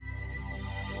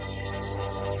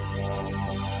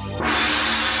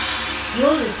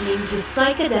You're listening to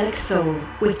Psychedelic Soul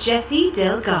with Jesse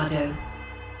Delgado.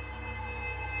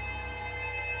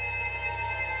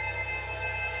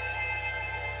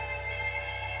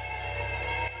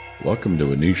 Welcome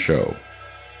to a new show.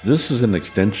 This is an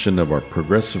extension of our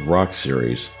progressive rock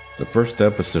series, the first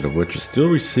episode of which is still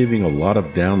receiving a lot of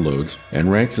downloads and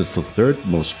ranks as the third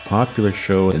most popular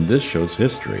show in this show's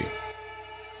history.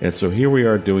 And so here we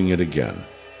are doing it again.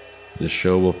 This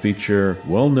show will feature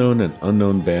well-known and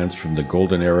unknown bands from the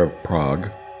golden era of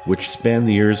prog, which spanned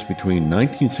the years between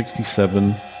 1967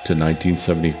 to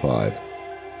 1975.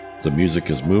 The music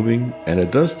is moving, and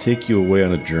it does take you away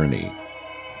on a journey.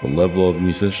 The level of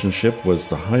musicianship was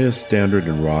the highest standard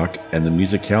in rock, and the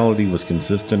musicality was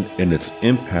consistent in its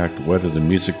impact, whether the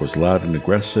music was loud and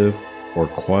aggressive or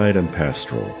quiet and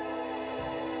pastoral.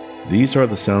 These are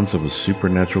the sounds of a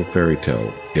supernatural fairy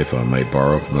tale, if I may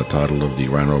borrow from the title of the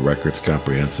Rhino Records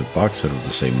comprehensive box set of the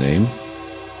same name.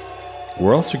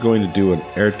 We're also going to do an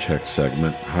air check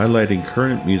segment highlighting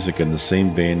current music in the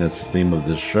same vein as the theme of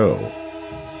this show.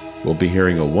 We'll be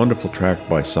hearing a wonderful track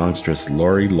by songstress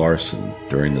Laurie Larson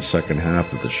during the second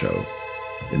half of the show.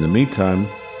 In the meantime,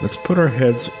 let's put our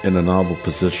heads in a novel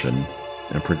position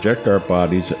and project our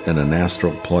bodies in an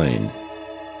astral plane.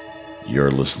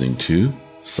 You're listening to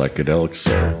Psychedelic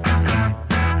Soul.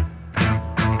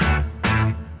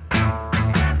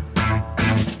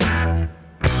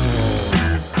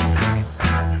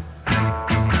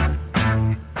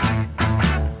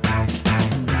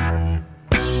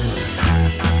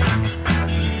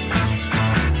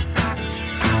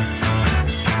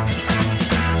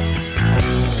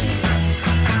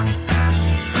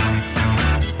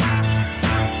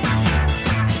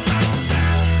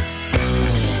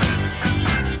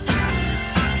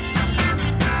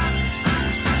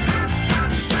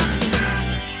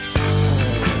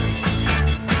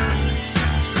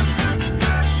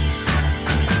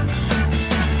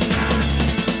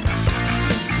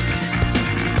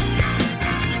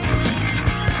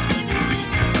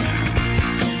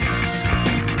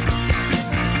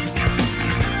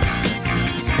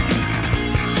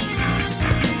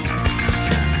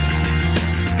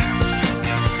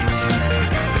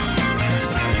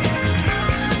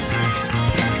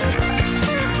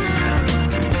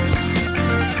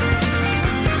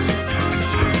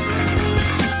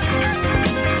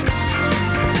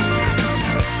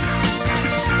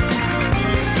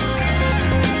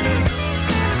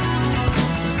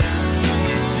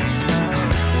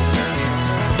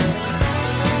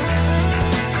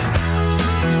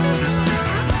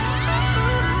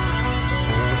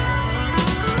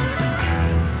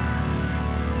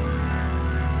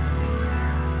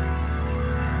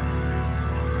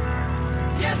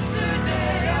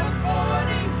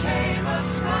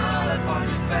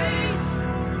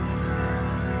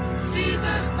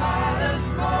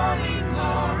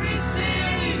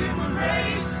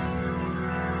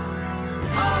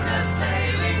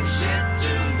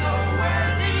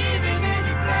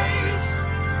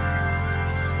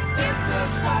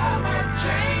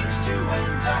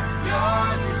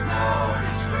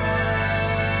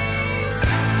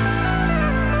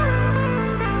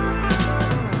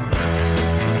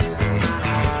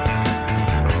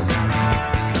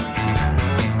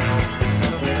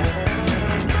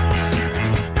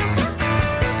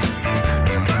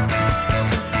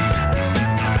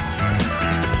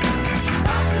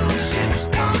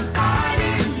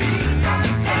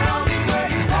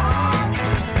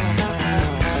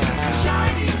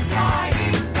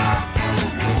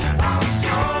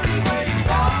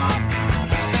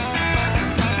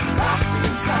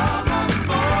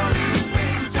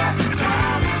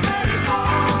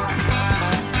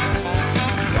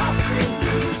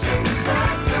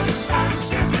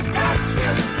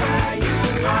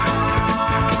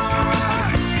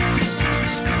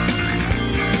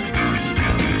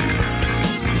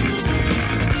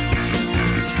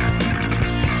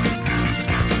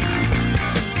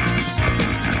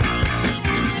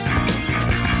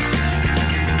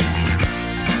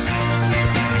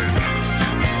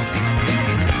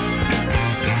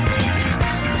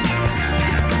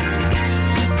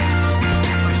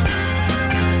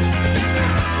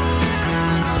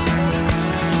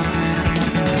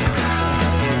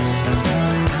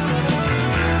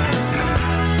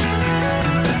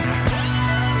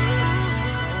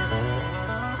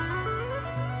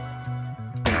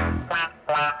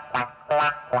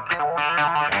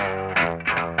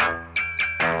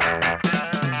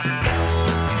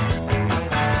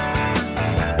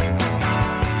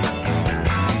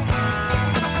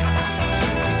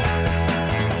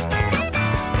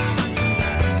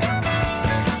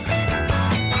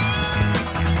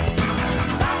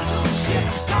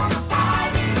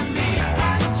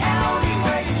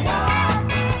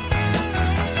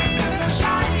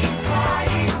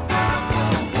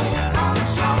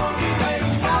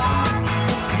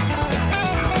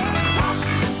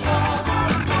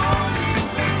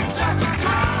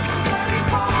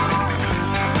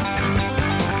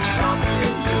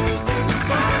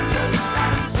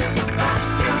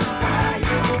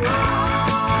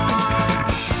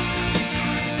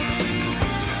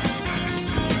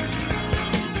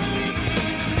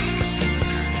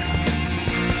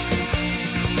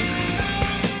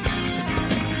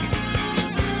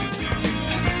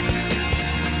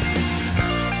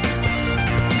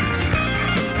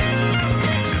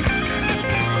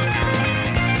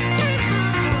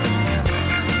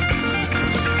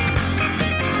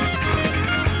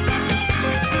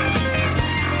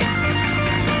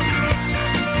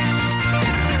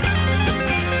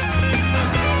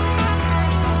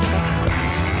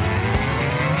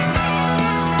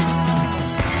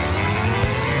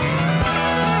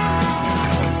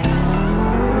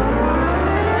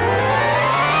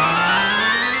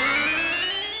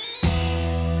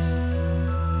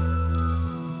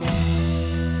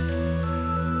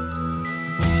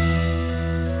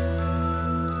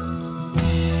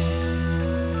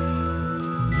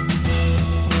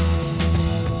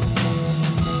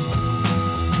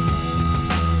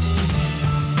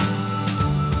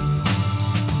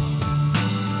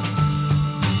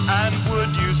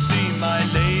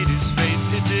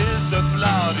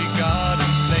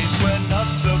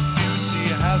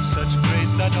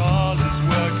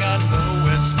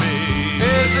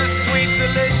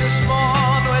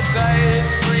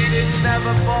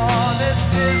 never born.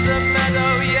 It is a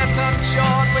meadow yet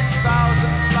unshorn, which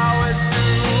thousand flowers do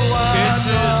adorn. It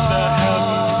is the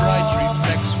heaven's bright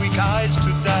reflex, weak eyes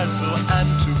to dazzle and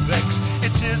to vex.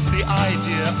 It is the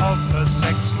idea of her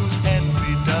sex, whose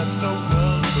envy does the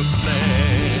world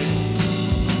perplex.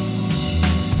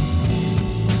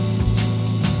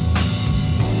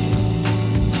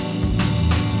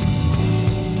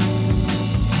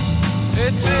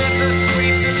 It is a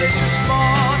sweet, delicious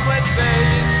morn, when day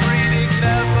is breeding,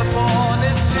 never born.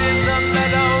 It is a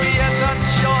meadow yet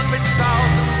unshorn, which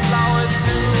thousand flowers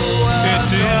do adorn. It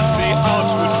is the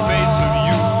outward face of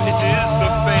youth, it is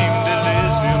the famed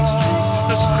Elysium's truth,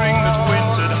 the spring that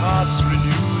wintered hearts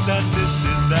renews, and this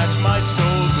is that my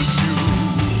soul pursues.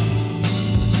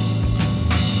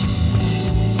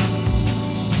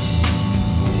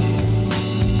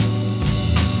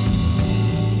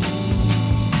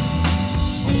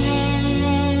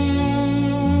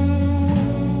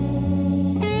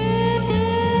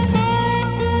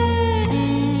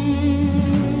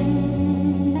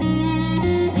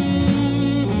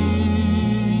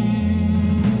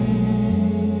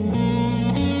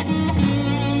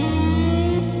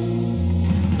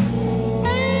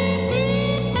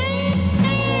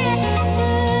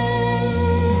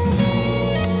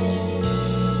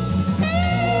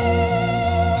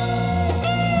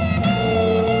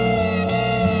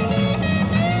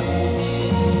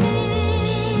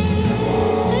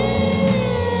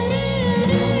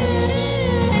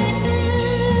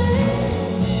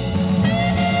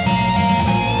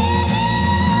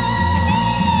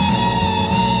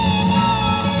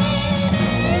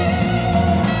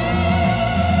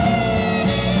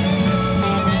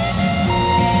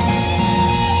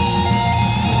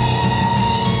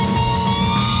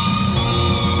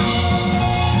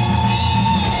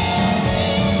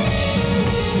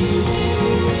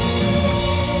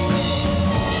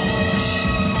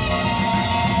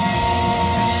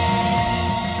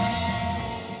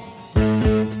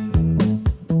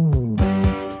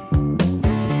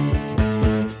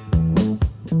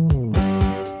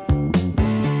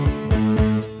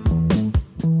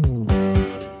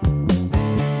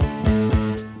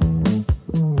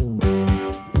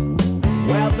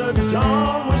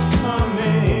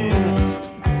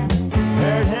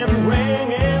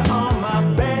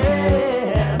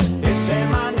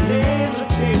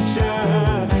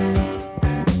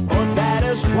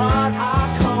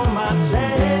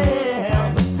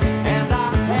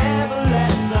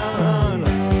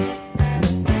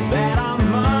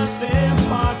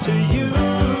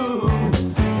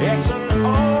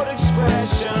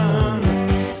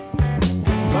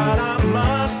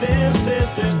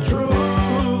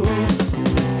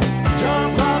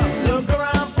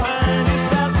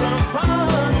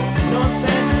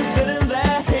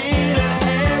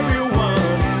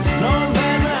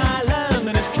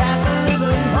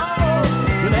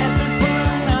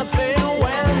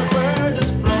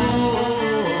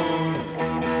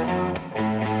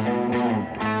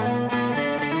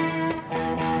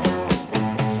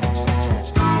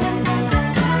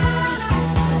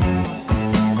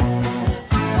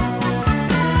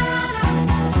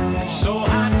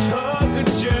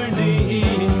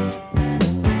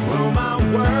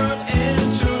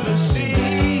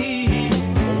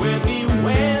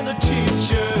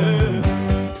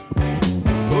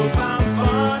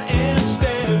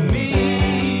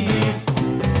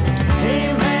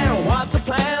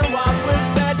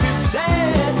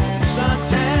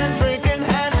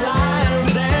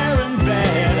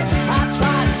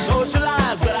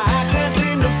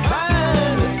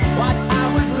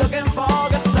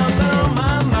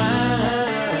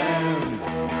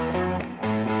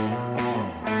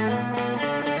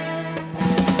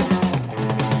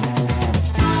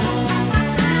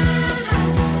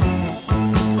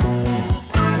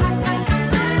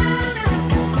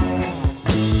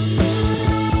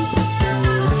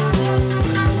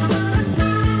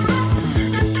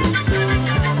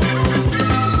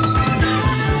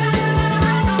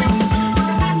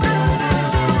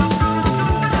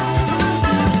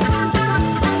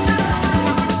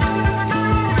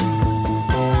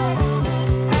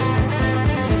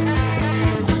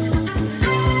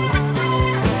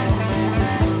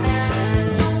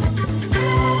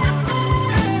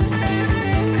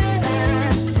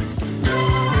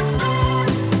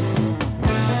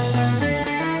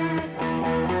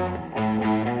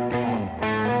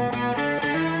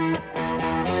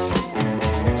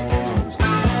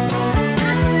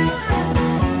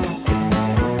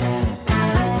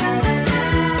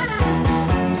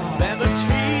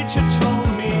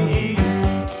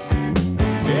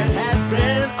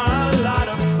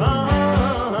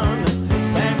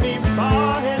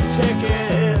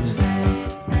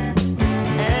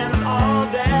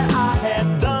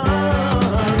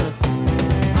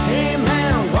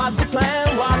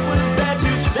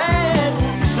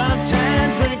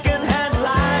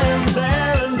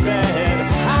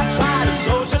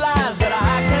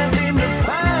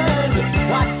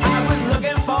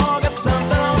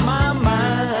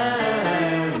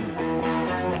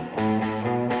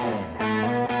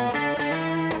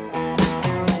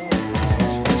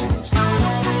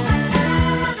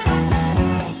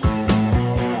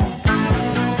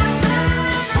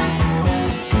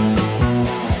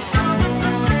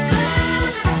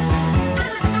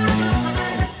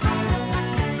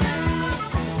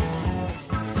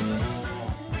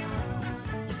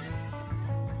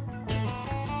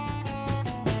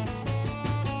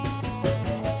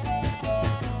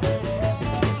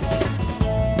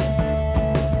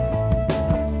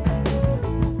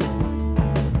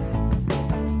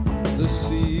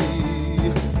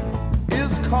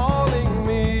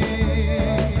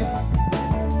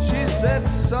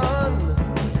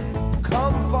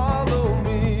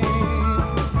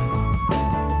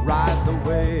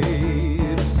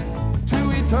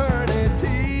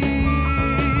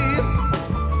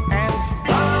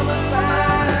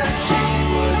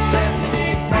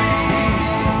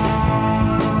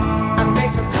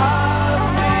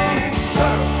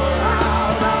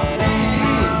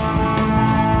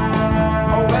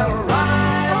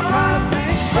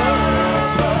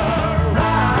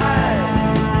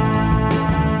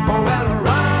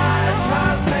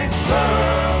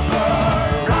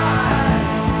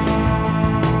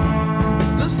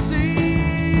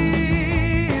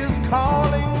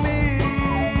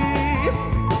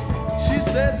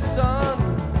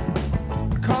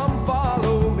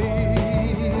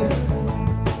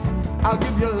 I'll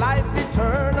give you life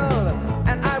eternal,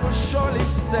 and I will surely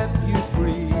set you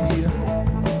free.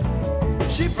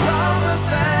 She promised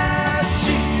that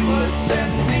she would set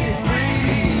me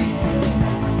free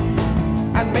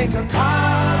and make a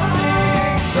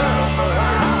cosmic circle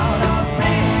out of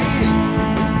me.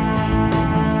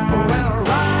 Well,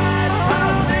 ride,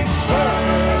 cosmic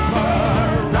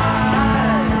circle,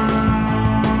 ride.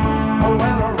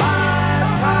 Well, ride,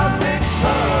 cosmic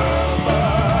circle,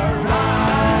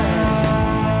 ride.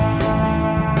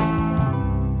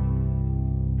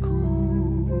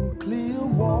 Cool, clear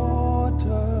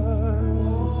waters,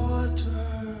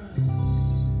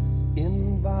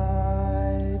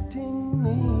 inviting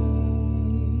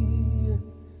me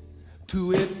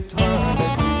to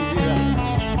eternity.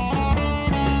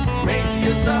 Make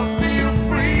yourself feel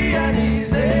free and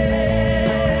easy.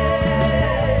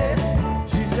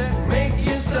 She said, make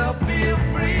yourself feel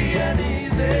free and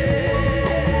easy.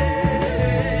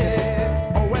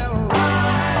 Oh, well,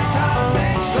 ride,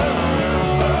 cosmic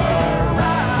circle,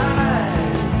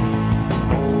 ride.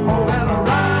 Oh, well,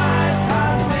 ride,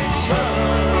 cosmic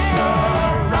circle,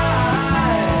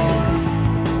 ride.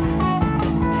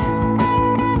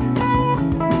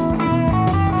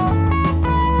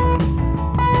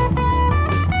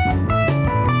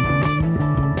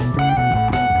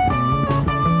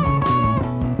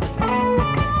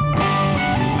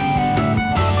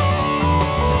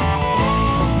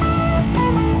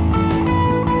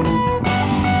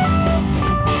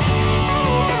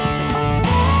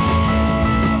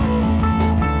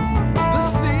 The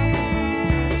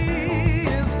sea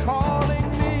is calling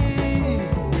me.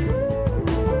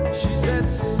 She said,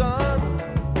 son,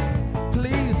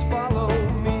 please follow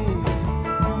me.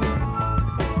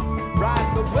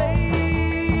 Ride the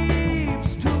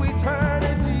waves to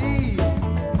eternity.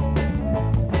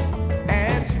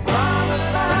 And she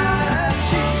promised that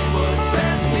she would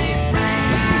set me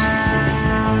free.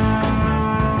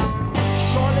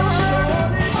 Surely,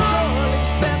 surely, surely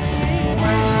set me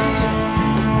free.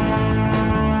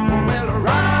 Well,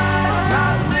 ride,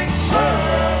 cosmic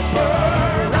circle,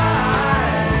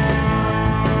 ride.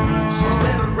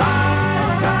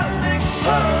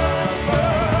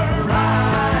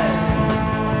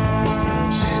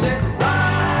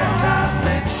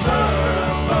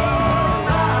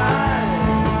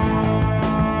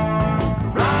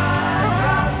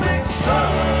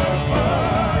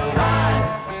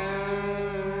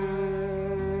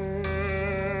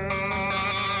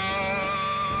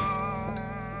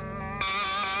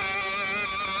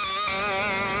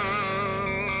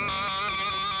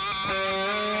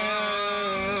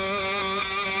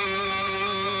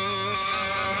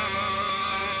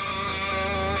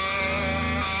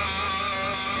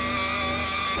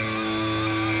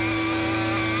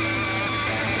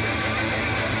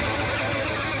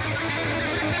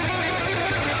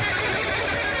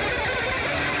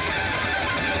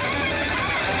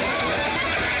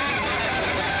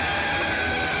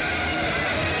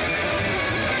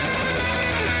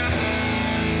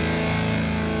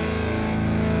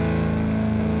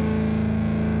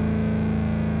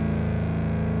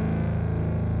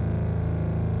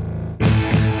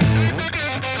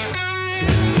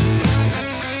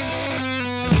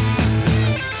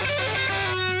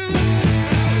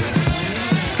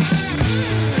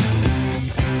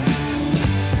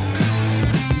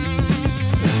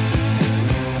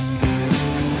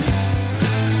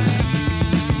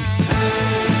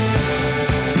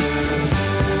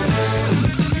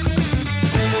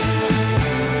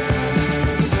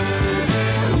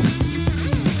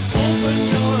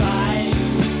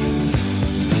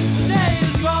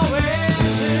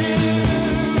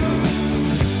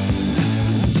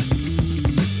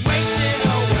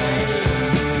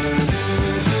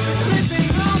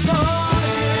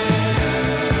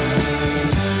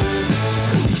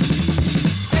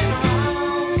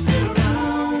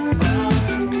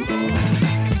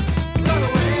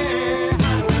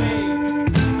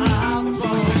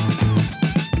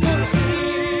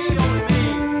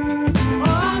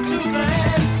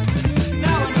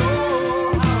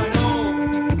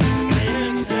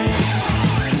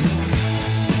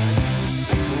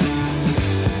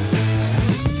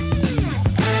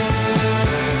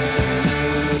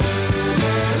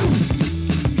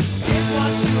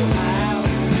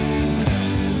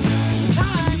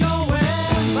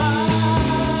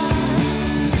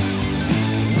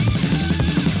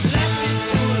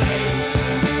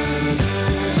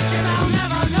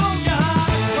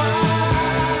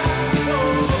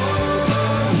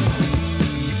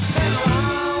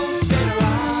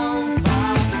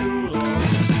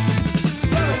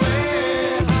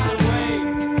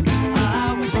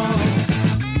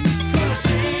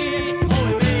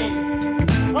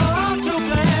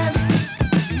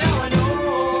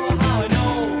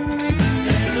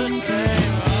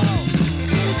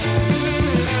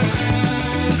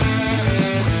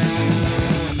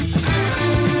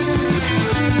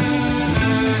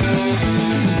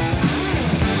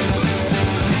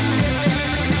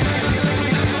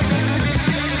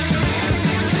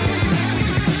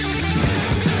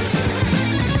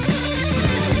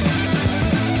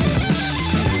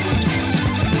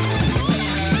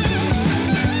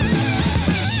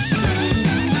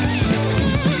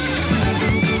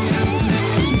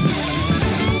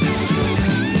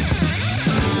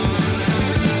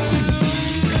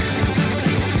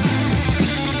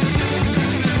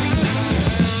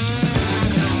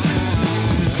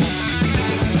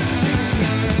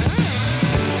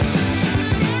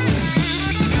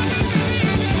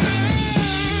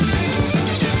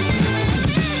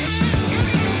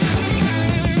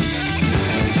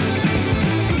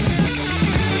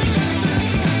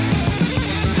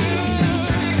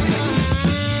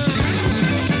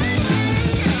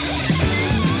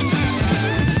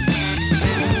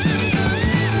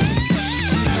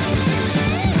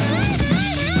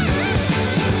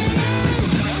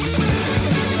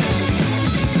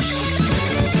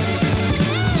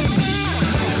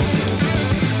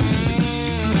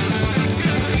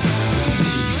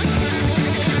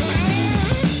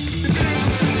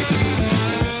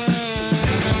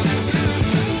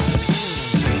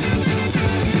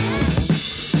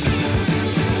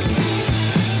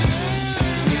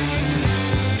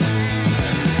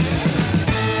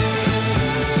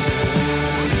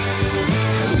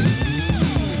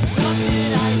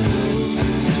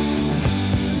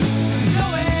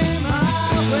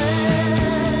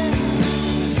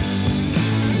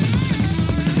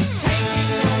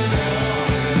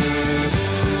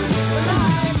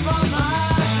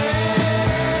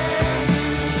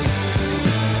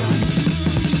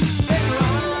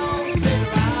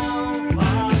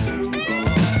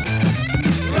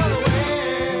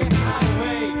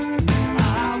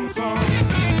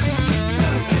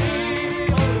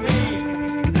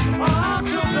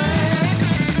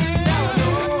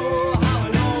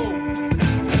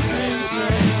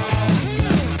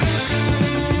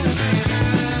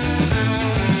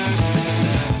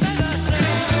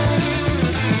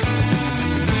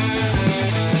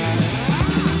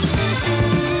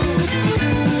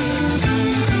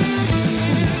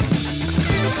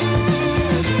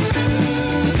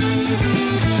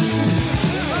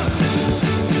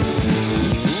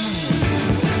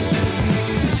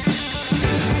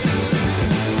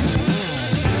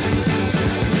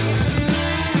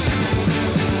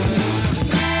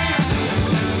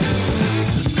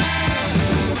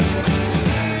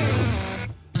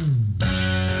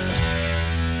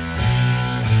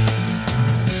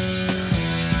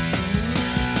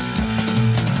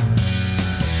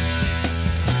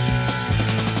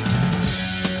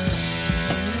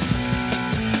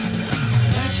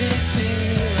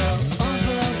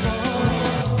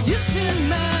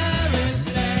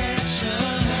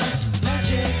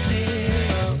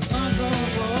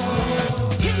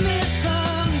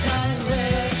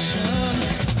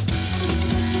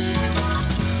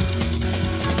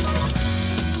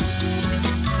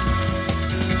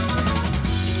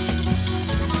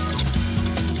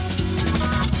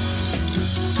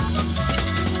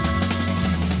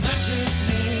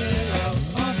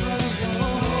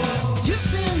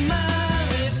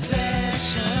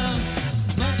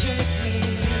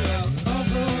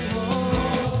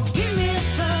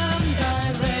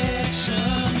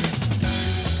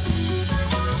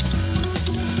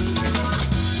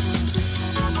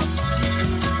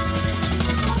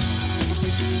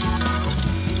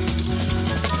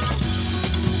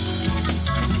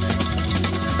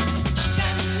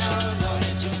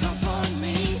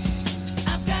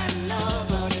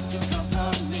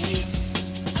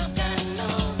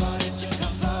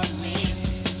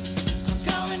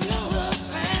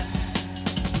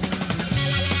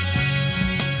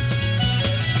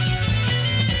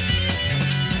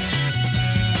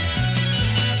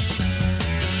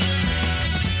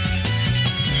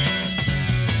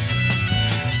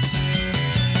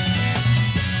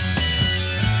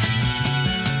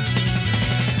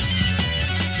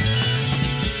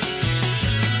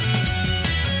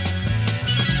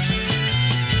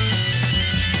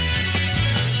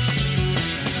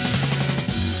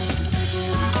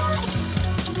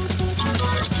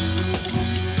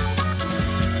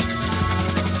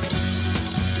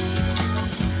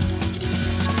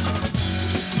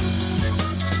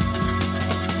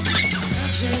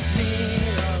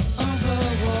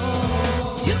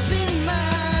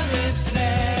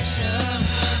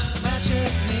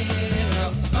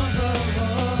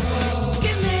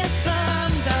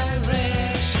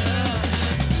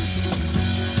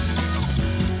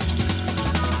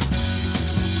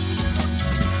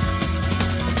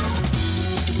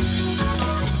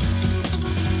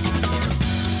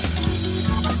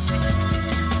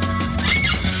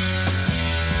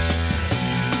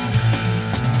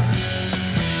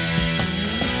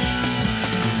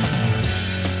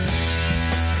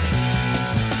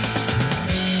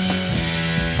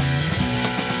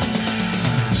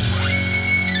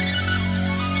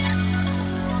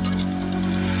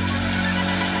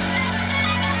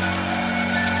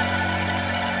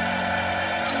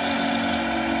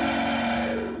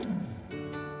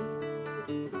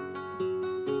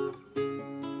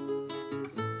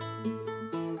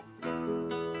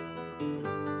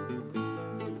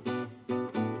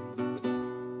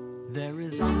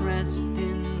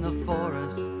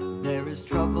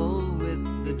 trouble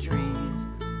with the trees,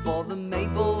 for the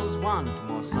maples want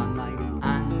more sunlight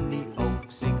and the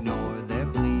oaks ignore their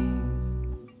pleas.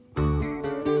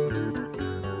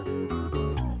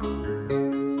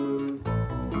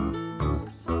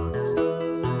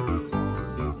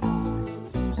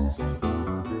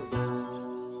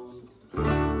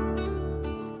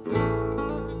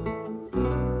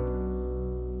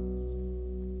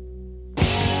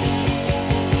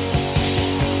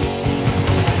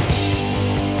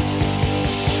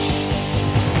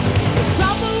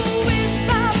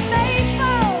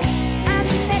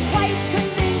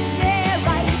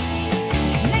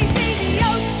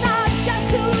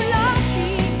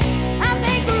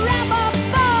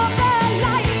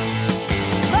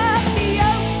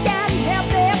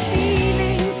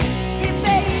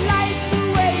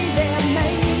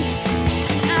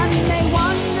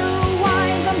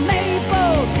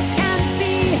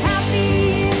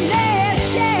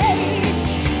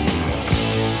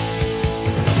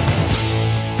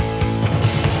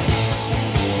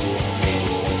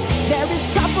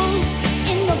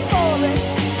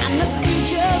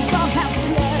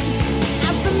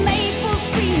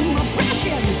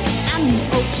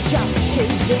 Just shake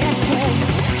their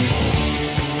heads.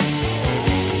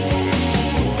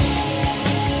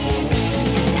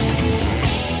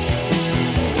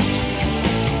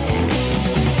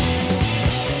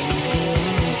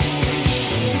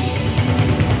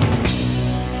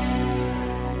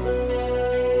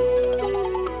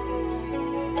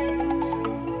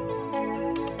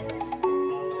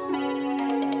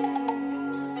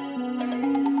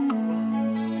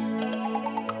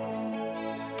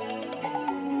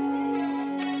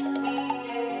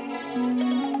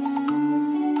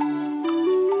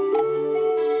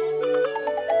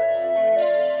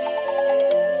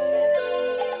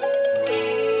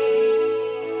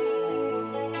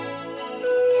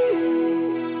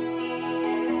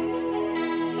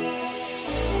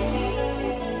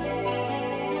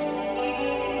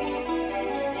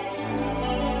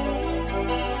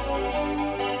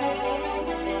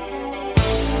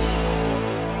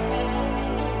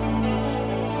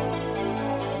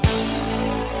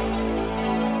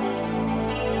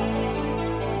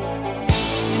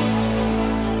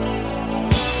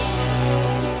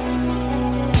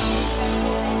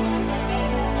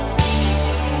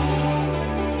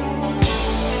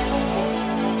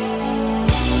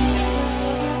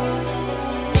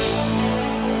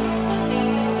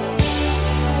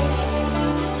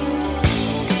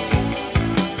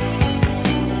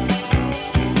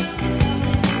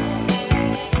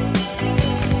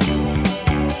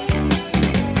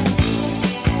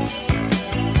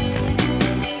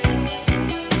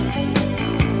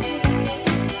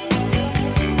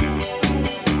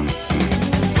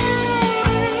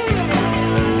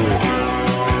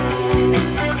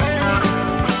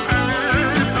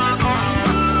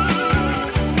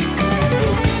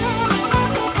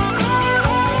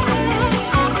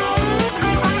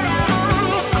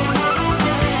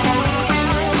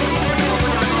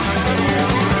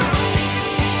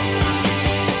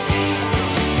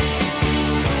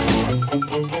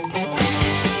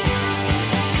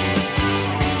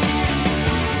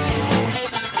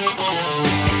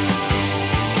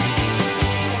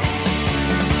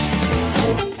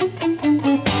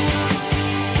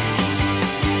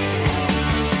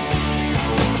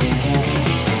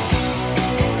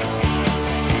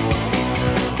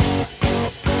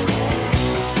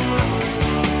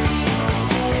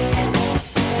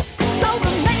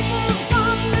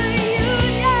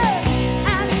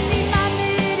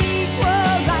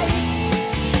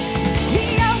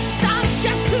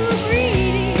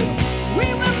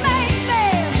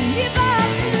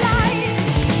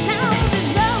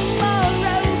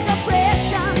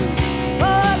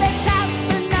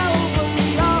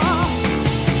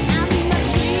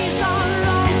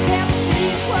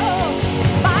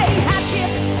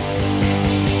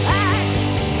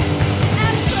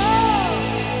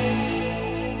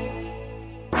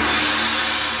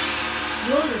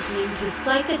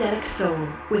 Psychedelic Soul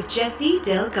with Jesse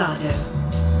Delgado.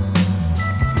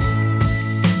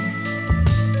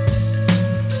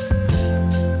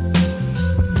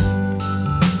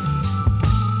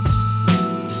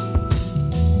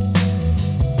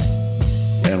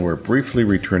 And we're briefly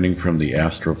returning from the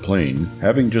astral plane,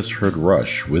 having just heard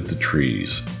Rush with The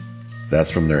Trees.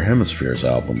 That's from their Hemispheres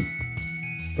album.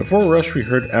 Before Rush, we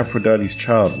heard Aphrodite's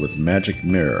Child with Magic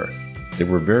Mirror. They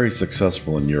were very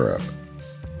successful in Europe.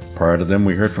 Prior to them,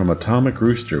 we heard from Atomic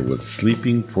Rooster with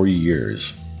Sleeping for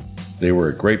Years. They were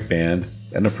a great band,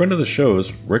 and a friend of the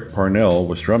show's, Rick Parnell,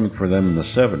 was drumming for them in the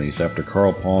 70s after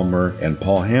Carl Palmer and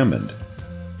Paul Hammond.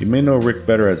 You may know Rick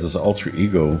better as his alter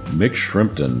ego, Mick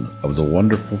Shrimpton, of the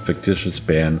wonderful fictitious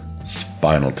band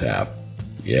Spinal Tap.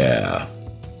 Yeah.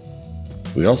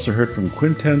 We also heard from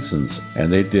Quintessence,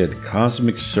 and they did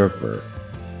Cosmic Surfer.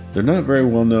 They're not very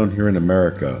well known here in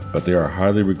America, but they are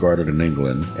highly regarded in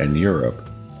England and Europe.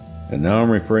 And now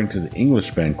I'm referring to the English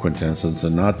band Quintessence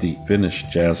and not the Finnish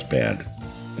jazz band.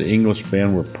 The English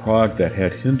band were prog that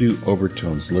had Hindu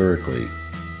overtones lyrically.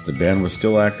 The band was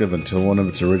still active until one of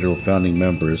its original founding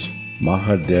members,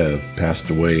 Mahadev, passed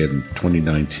away in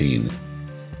 2019.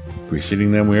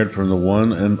 Preceding them, we heard from the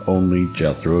one and only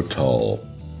Jethro Tull,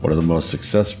 one of the most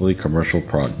successfully commercial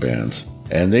prog bands,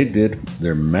 and they did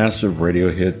their massive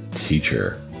radio hit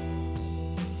Teacher.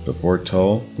 Before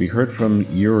Tull, we heard from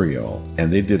Uriel,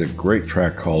 and they did a great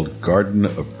track called Garden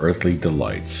of Earthly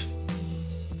Delights.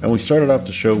 And we started off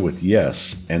the show with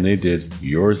Yes, and they did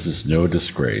Yours Is No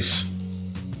Disgrace.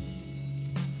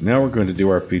 Now we're going to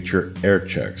do our feature Air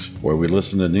Checks, where we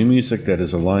listen to new music that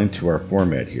is aligned to our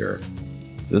format here.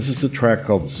 This is a track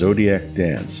called Zodiac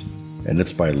Dance, and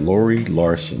it's by Lori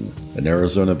Larson, an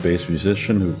Arizona-based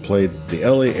musician who played the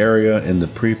LA area in the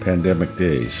pre-pandemic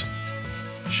days.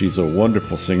 She's a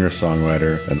wonderful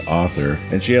singer-songwriter and author,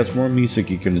 and she has more music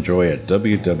you can enjoy at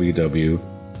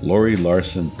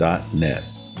www.lorilarson.net.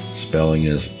 Spelling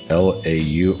is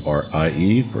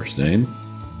Laurie, first name,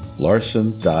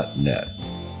 larson.net.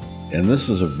 And this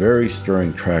is a very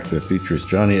stirring track that features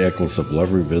Johnny Eccles of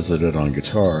Love Revisited on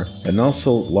guitar, and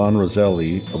also Lon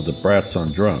Roselli of the Brats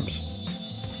on drums.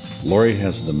 Lori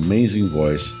has an amazing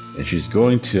voice, and she's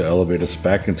going to elevate us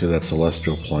back into that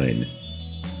celestial plane.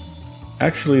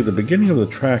 Actually, the beginning of the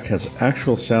track has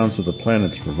actual sounds of the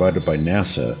planets provided by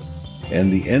NASA,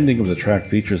 and the ending of the track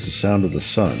features the sound of the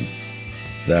sun.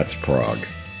 That's prog.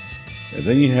 And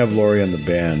then you have Lori and the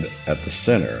band at the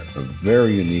center, a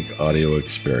very unique audio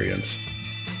experience.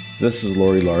 This is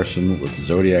Lori Larson with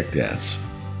Zodiac Dance.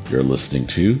 You're listening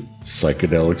to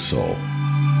Psychedelic Soul.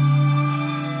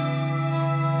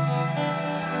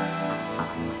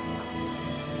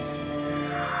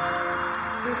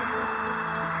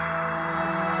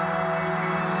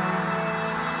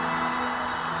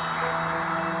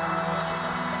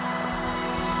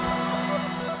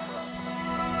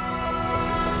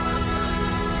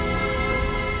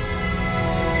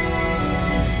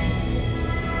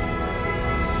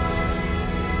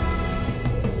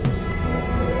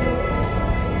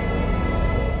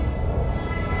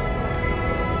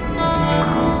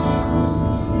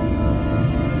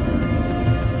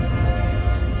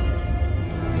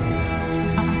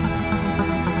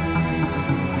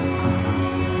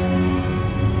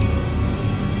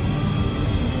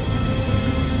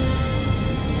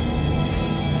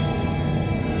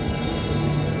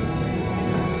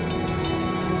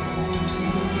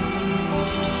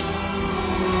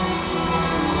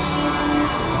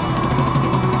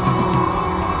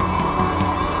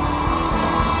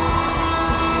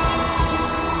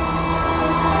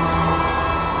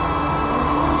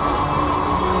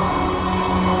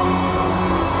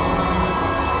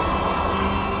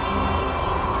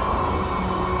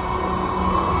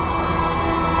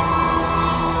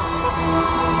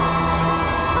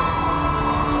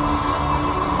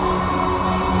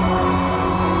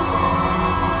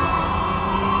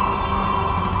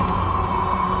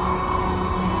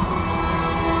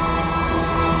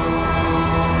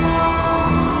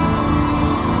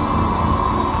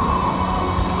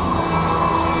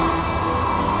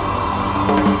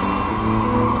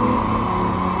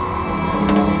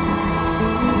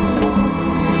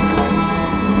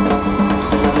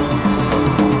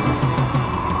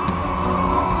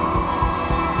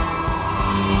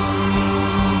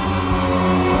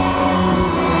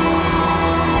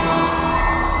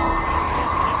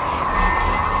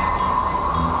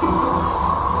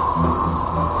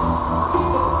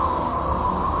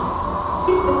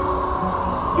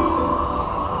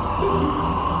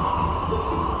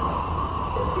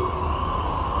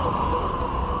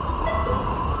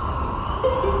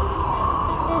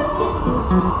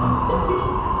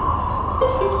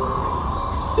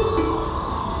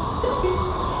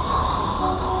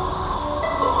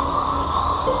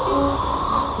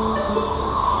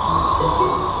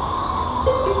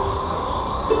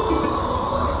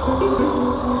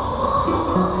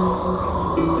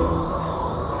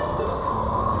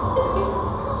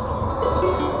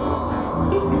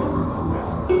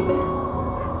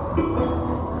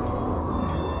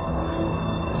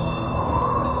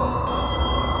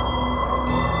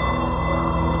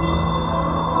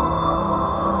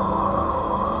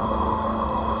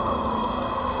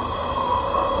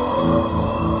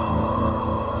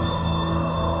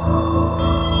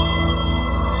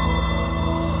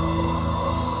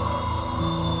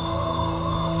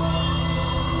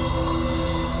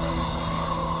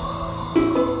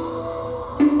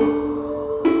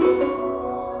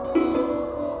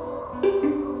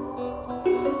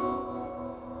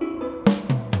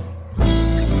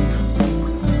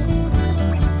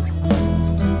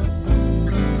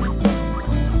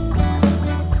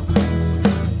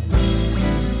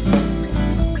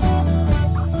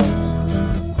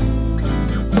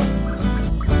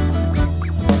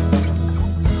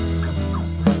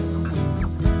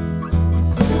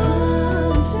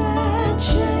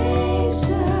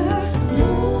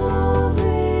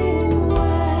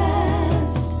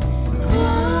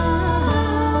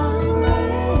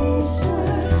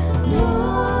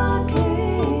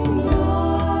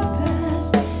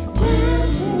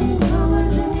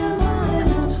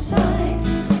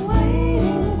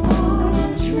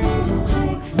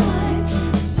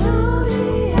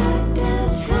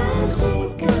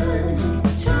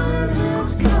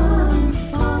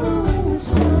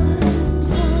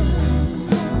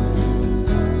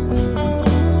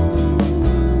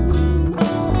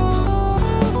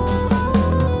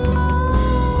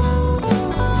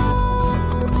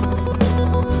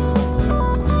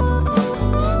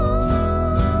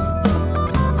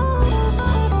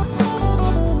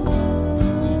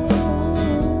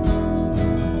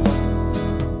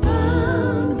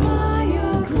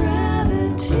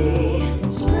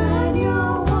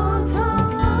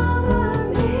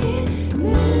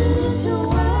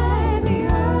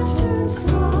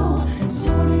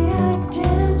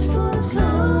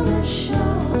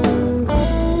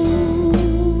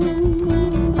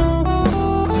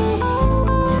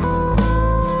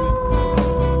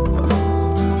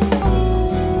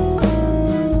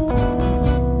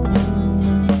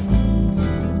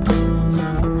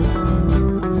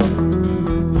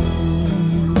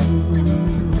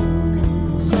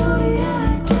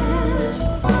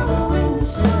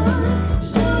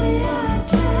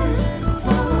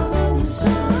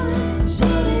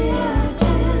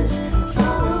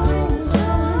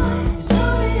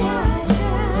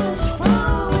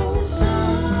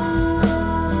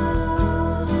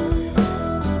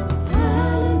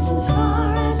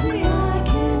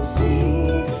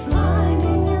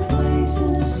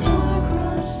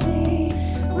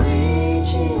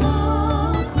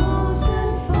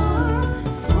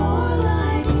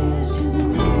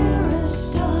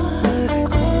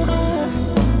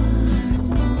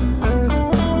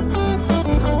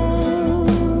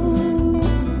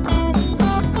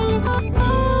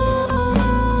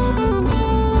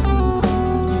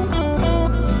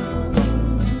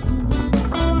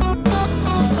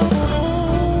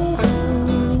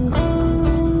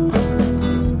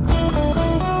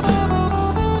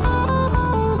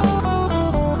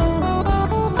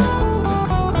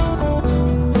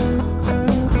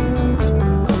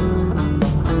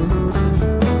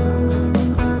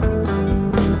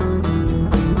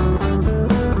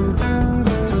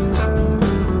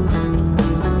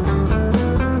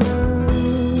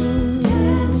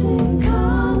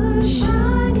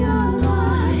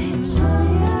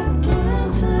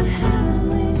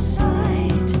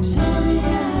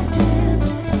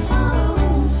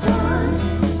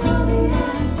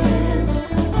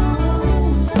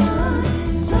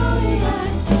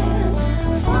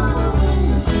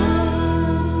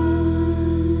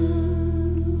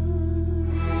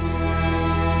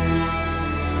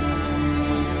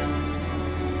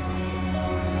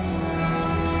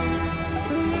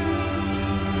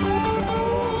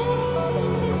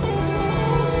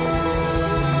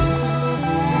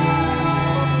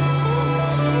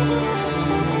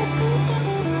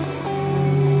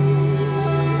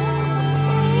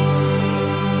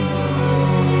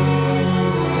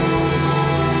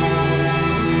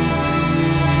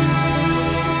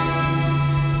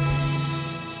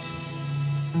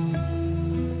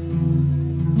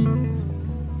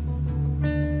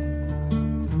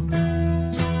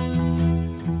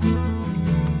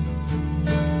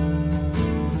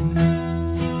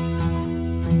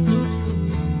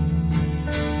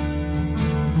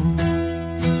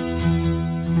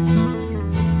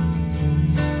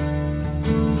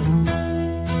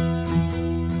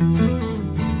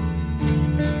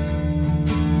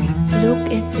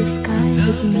 at the sky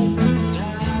with me.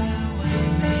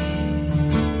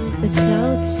 The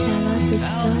clouds tell us a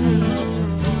story.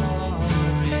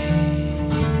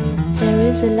 There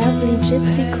is a lovely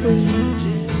gypsy queen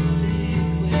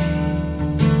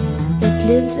that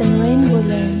lives in Rainbow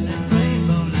Land.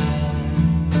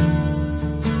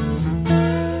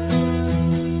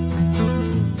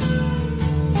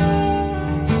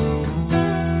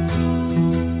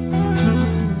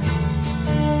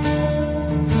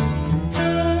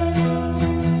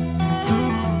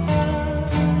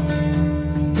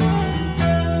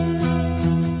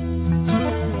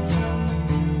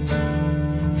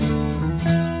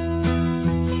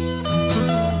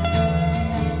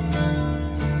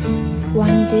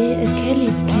 One day a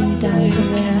caliph came down the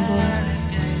rainbow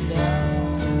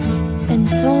and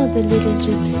saw the little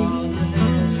gypsy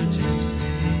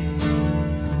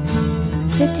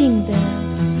sitting there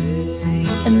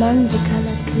among the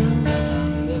colored clouds.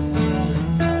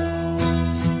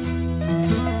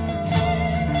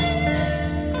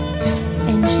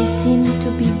 And she seemed to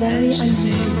be very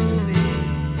unhappy.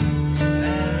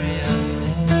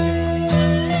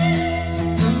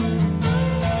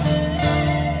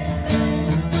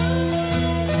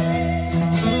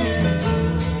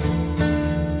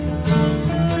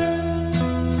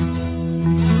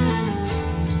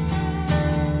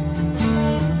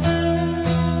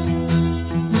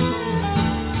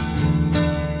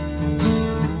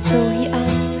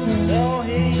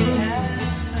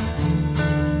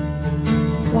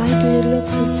 Why do you look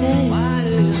so sad?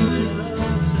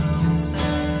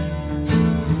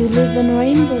 You live in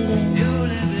Rainbow Land,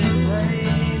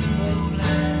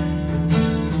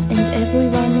 and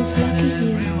everyone is lucky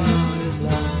here.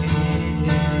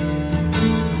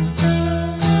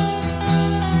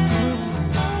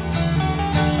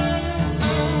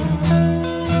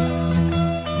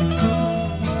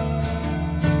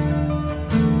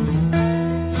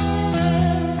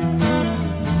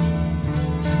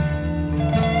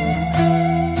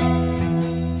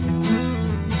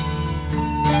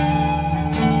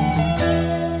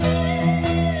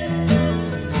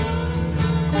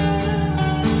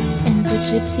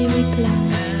 Gypsy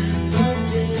replied,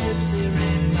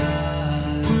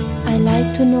 I like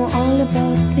to know all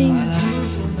about things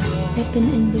happen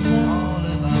in the world.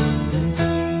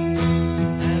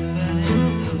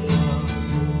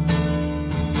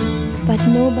 But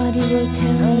nobody will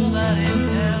tell me.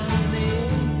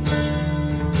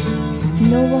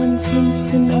 No one seems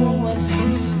to know.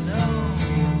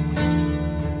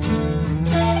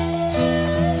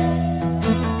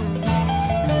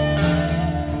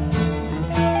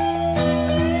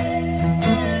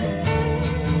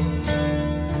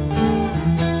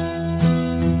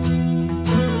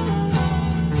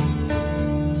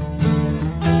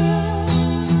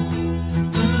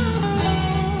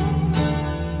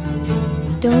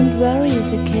 Don't worry,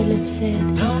 the caliph said.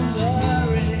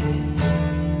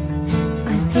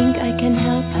 I think I can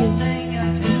help you.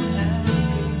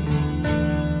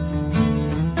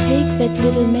 Take that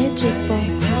little magic box.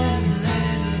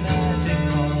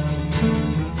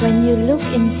 When you look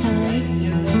inside,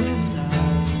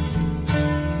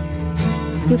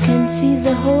 you can see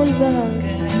the whole world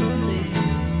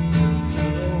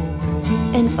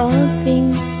and all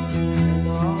things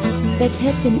that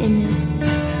happen in it.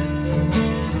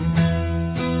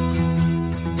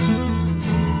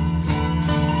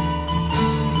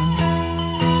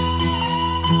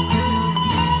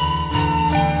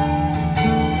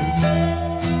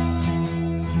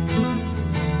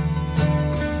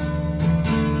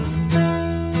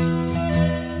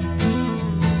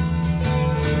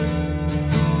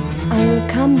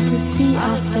 Come to see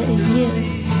after a year,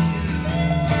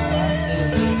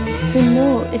 to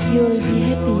know if you'll be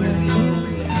happier.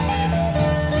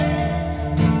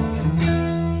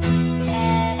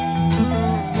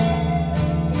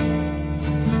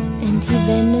 And he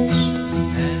vanished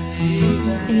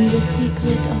in the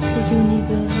secret of the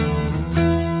universe.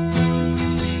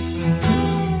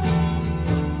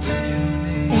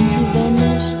 And he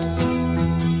vanished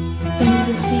in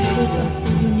the secret of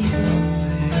the universe.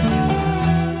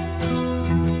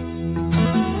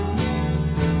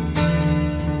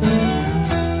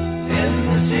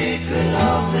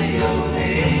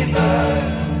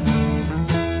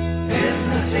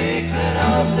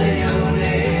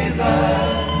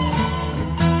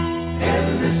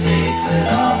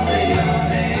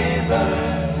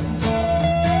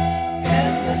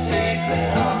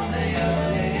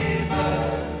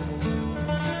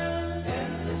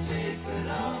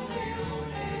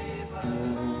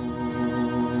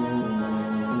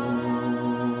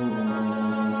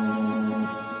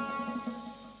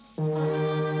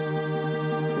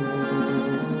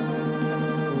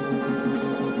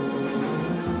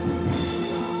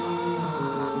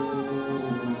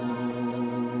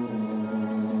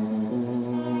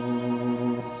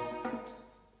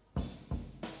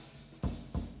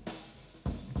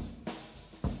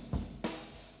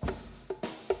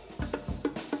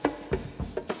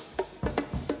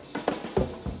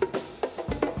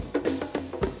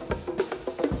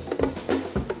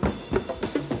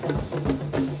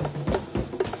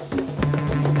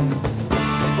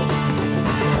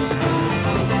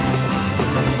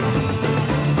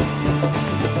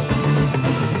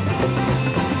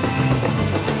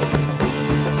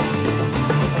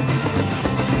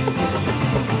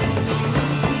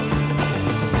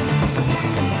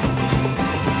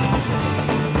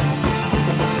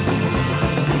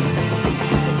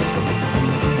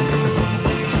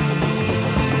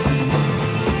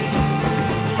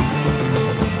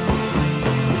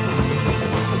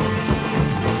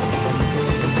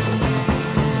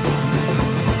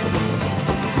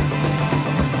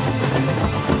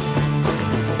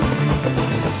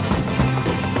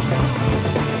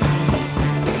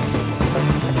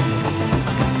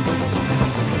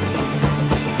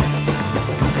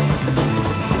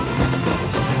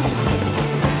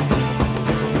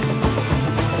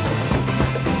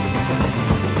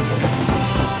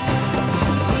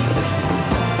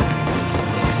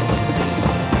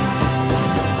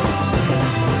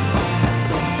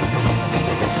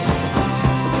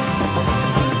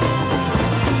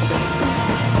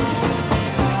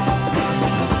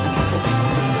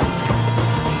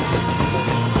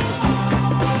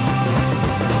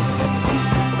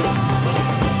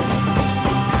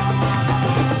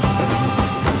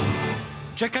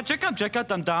 check up,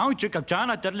 down, check up,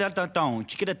 China, down,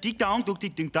 check it, tick down, do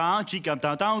tick down, check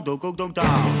up, down, do go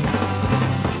down.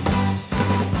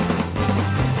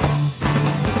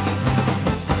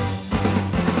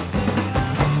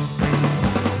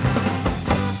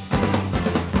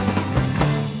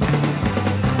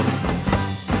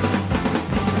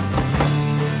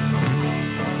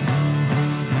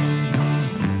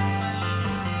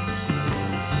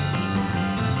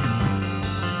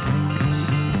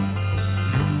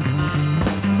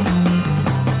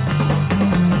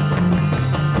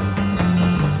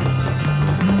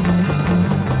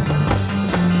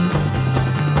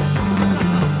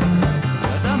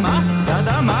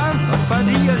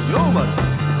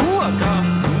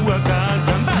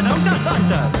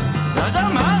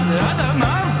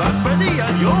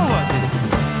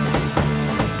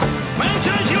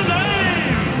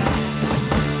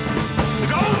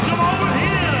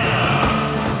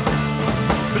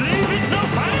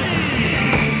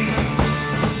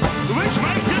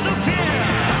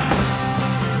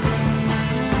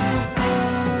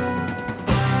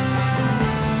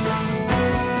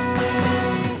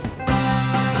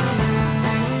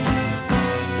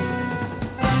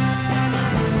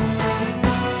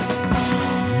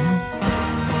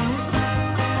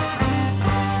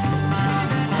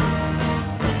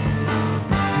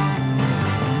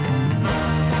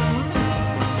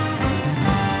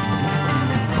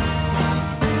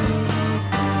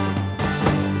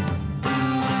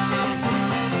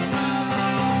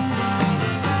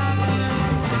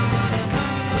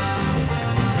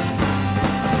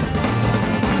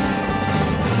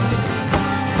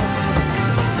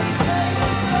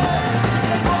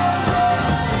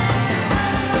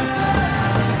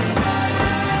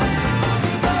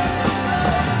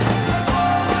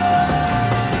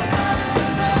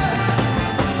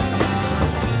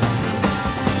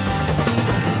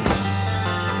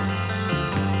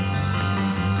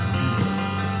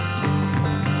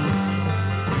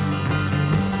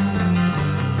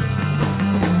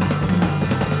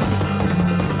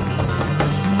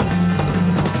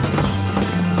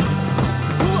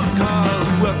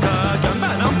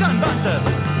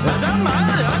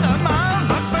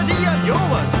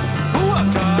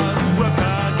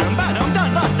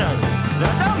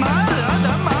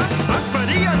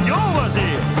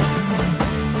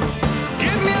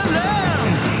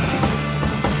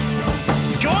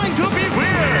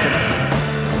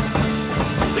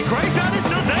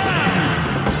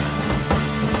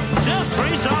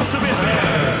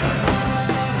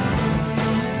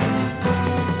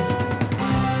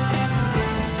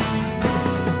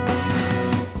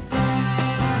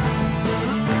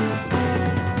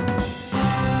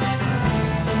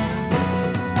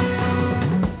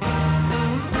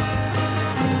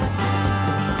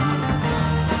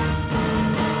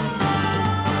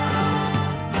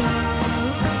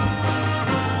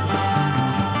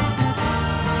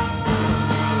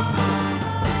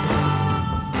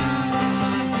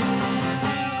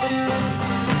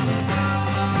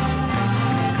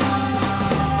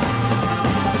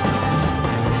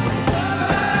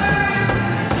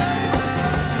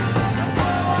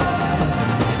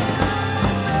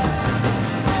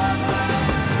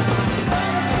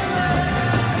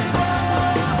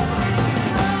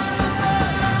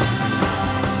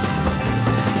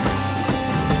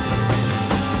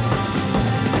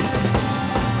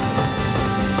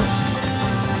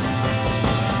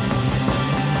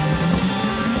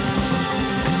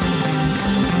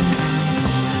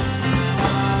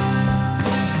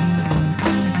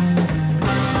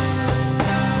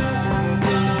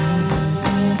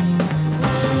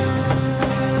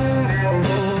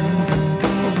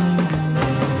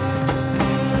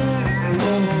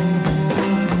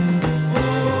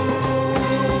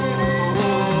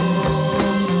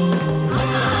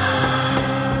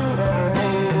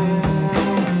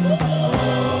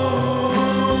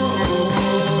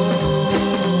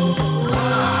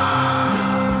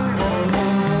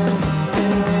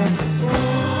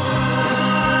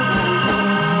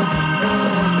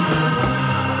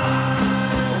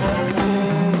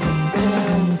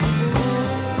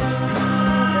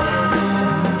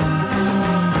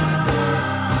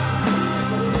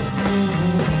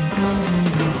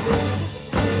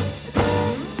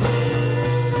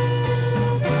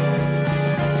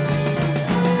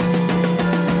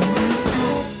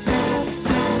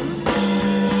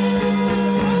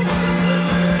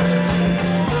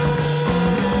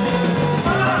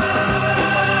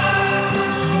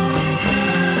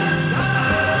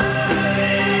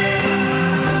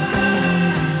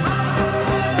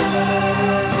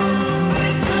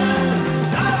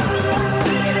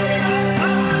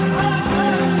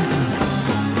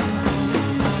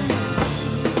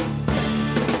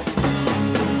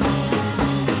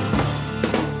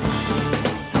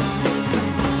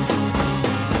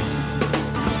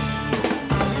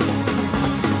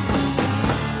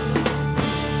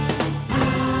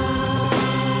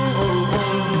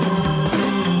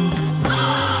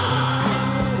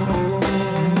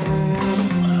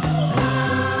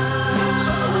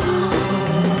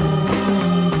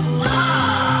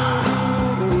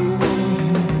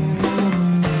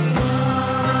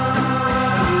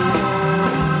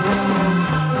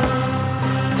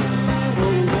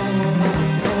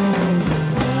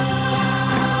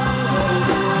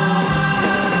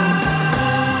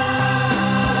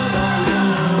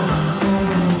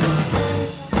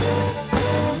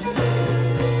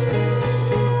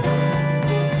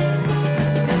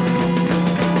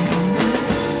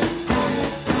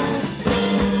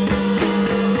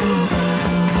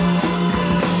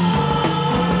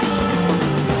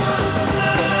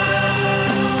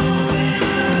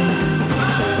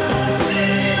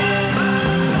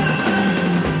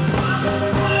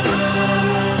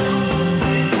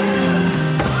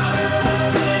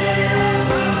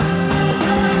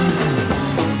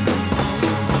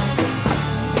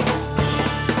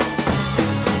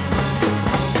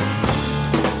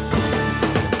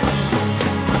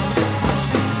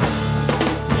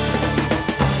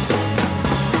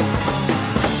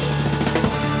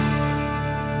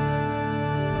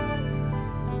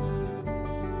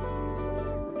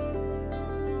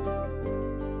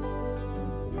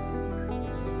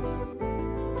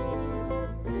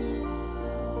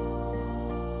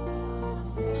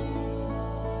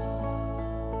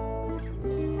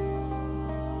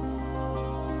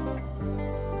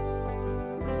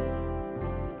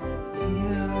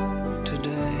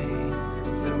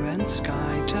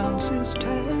 voices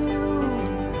tale,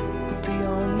 but the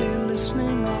only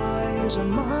listening eyes are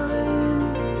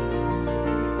mine.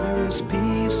 There is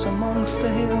peace amongst the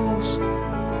hills,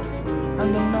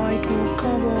 and the night will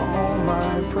cover all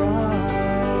my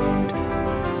pride.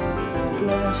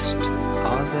 Blessed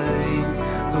are they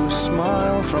who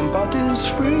smile from bodies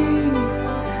free.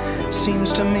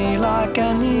 Seems to me like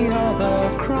any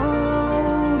other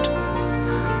crowd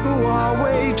who are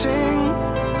waiting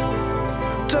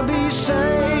to be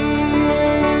saved.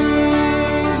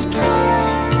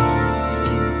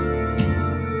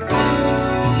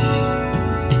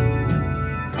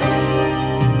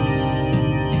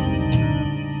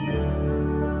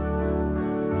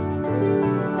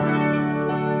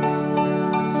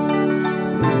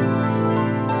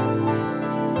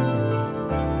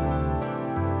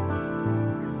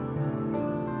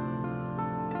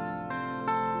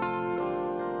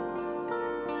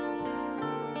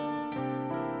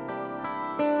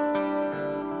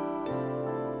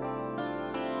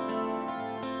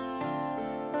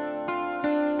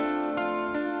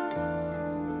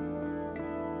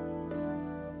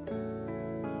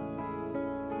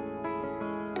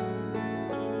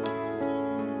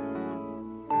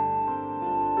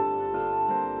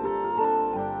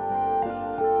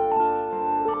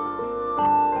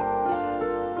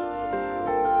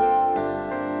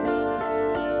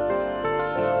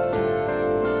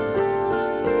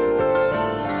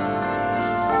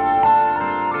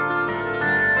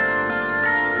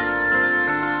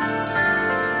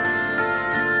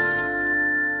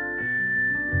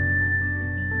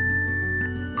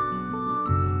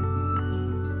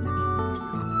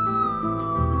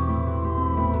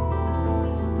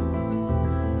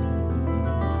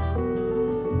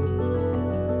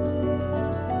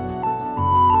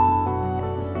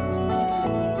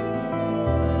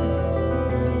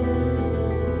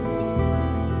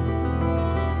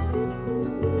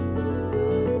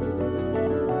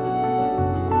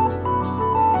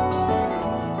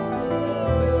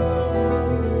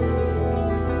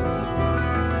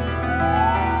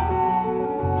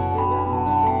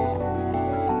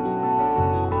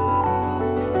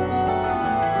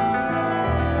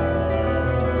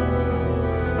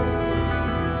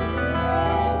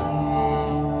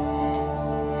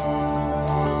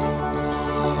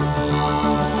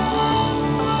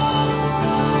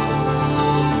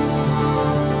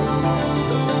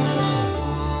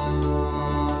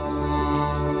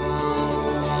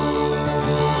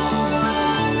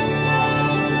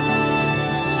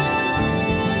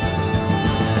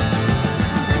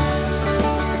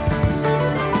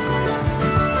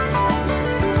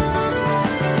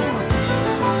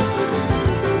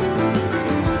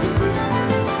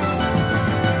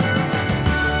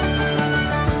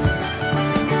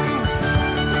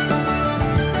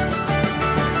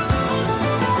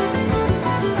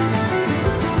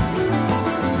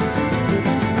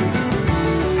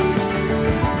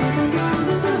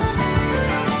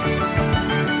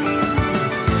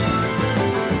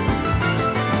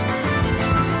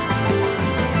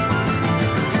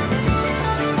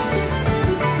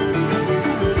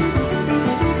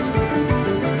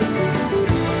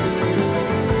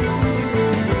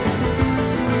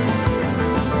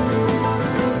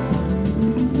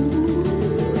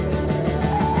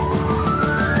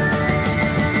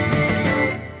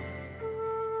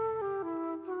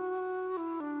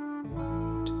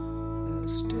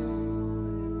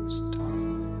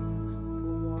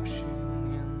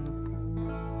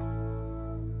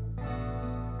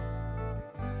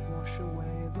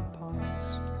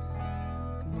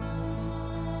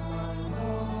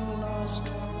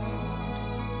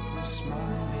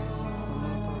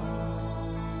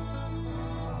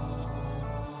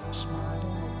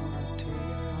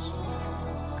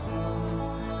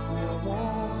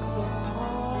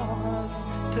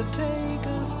 To take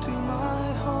us to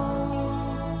my home.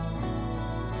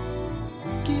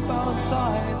 Keep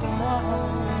outside the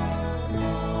night.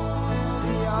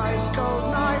 The ice cold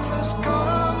knife has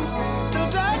come to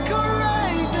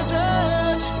decorate the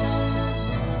dead.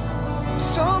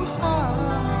 Somehow,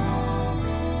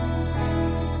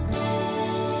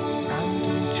 and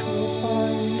each will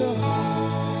find a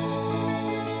home.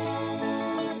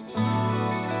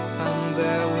 And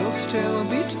there will still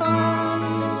be time.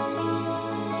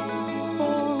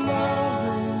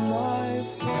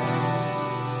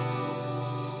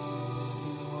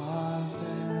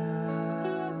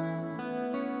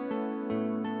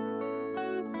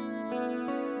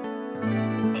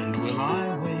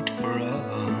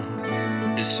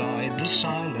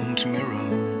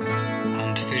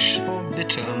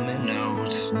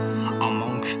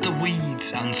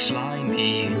 And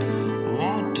slimy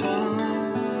water.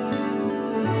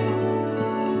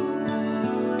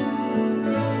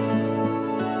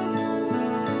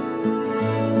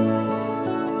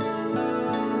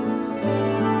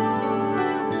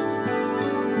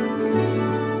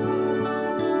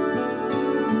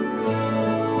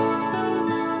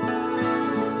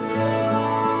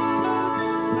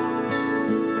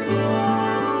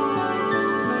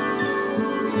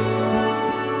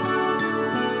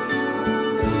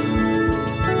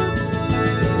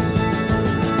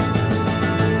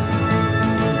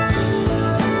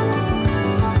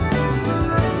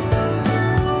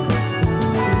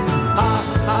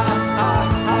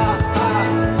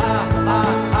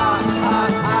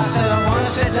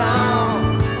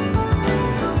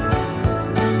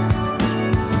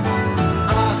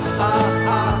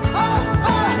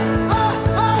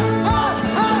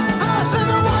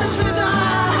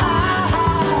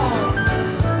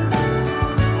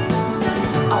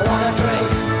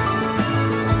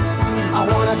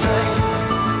 drink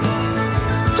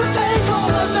to take all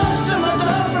the dust and the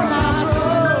dirt from my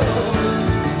throat.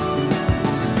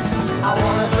 I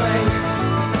wanna drink,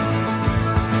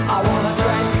 I wanna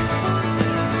drink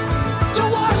to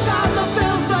wash out the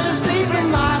filth that is deep in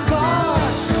my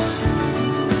guts.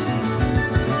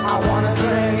 I wanna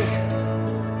drink.